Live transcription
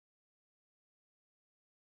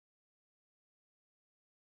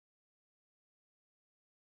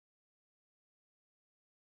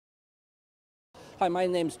Hi, my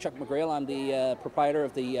name is Chuck McGrail. I'm the proprietor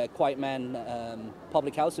of the Quiet Man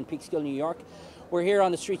Public House in Peekskill, New York. We're here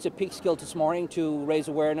on the streets of Peekskill this morning to raise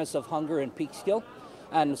awareness of hunger in Peekskill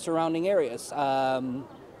and the surrounding areas.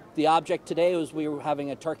 The object today was we were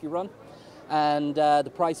having a turkey run, and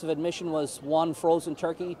the price of admission was one frozen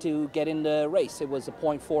turkey to get in the race. It was a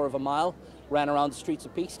 0.4 of a mile, ran around the streets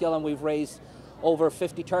of Peekskill, and we've raised over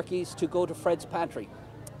 50 turkeys to go to Fred's Pantry.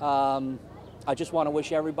 I just want to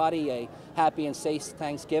wish everybody a happy and safe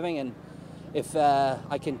Thanksgiving, and if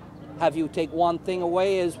I can have you take one thing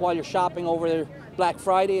away is while you're shopping over Black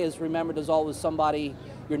Friday is remember there's always somebody,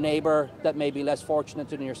 your neighbor, that may be less fortunate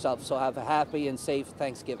than yourself. So have a happy and safe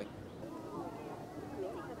Thanksgiving.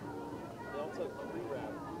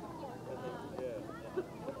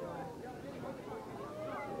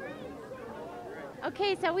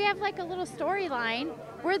 Okay, so we have like a little storyline.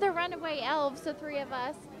 We're the runaway elves, the three of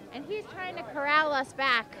us, and he's trying to corral us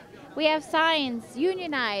back. We have signs,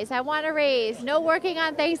 unionize, I want to raise, no working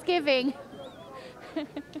on Thanksgiving.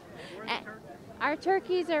 Our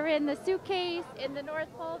turkeys are in the suitcase, in the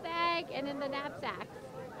North Pole bag, and in the knapsacks.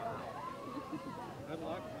 Good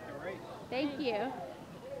luck. Great. Thank you.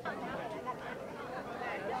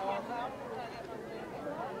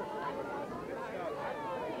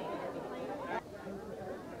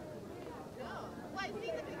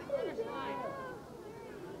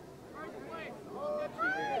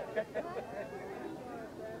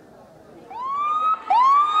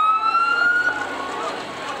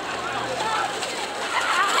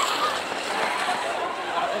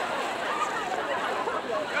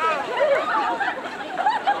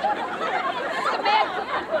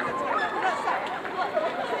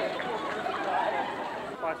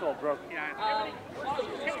 It's all broke. Yeah.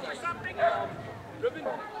 For something? Ribbon?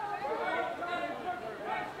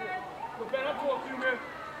 We've been up to a few minutes.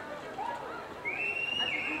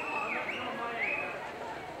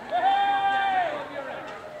 Hey!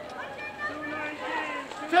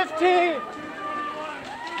 15!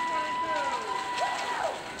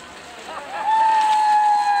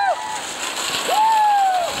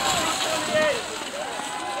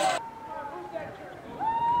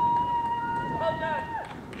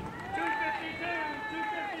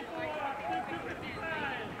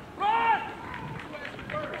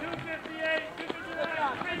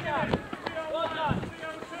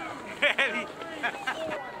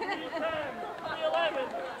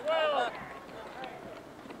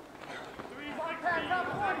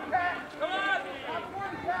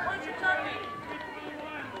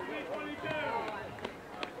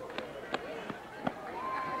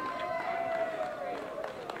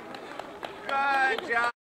 Good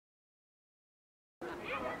job.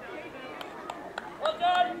 Well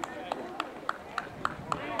done.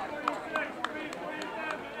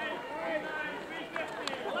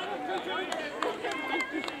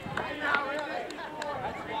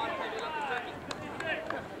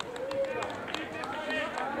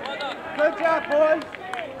 Good job, boys.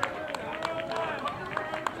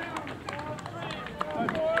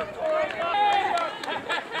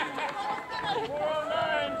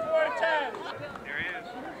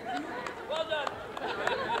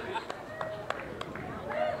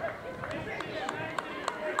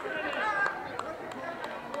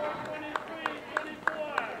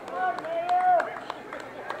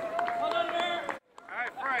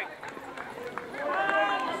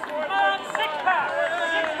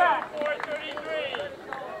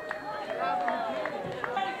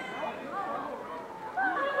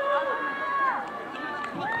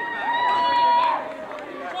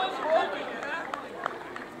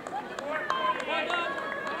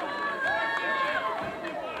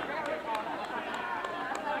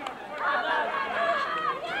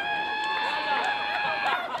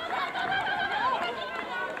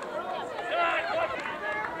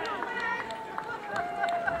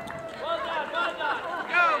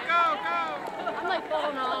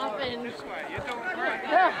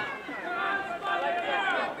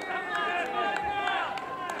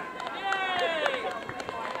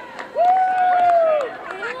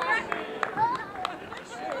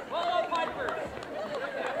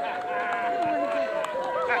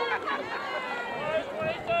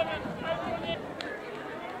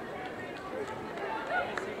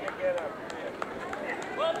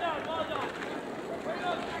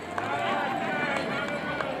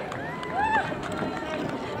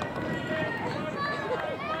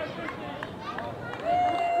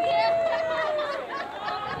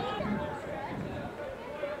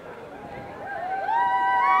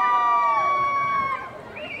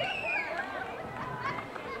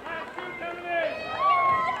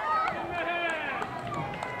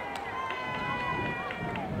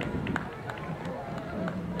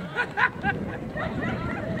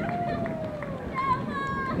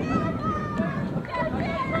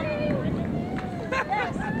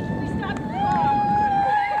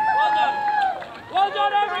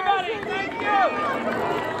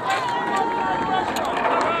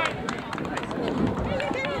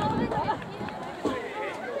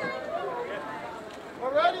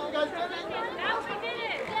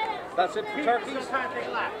 That's it for turkeys. Still time to take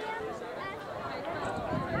a lap.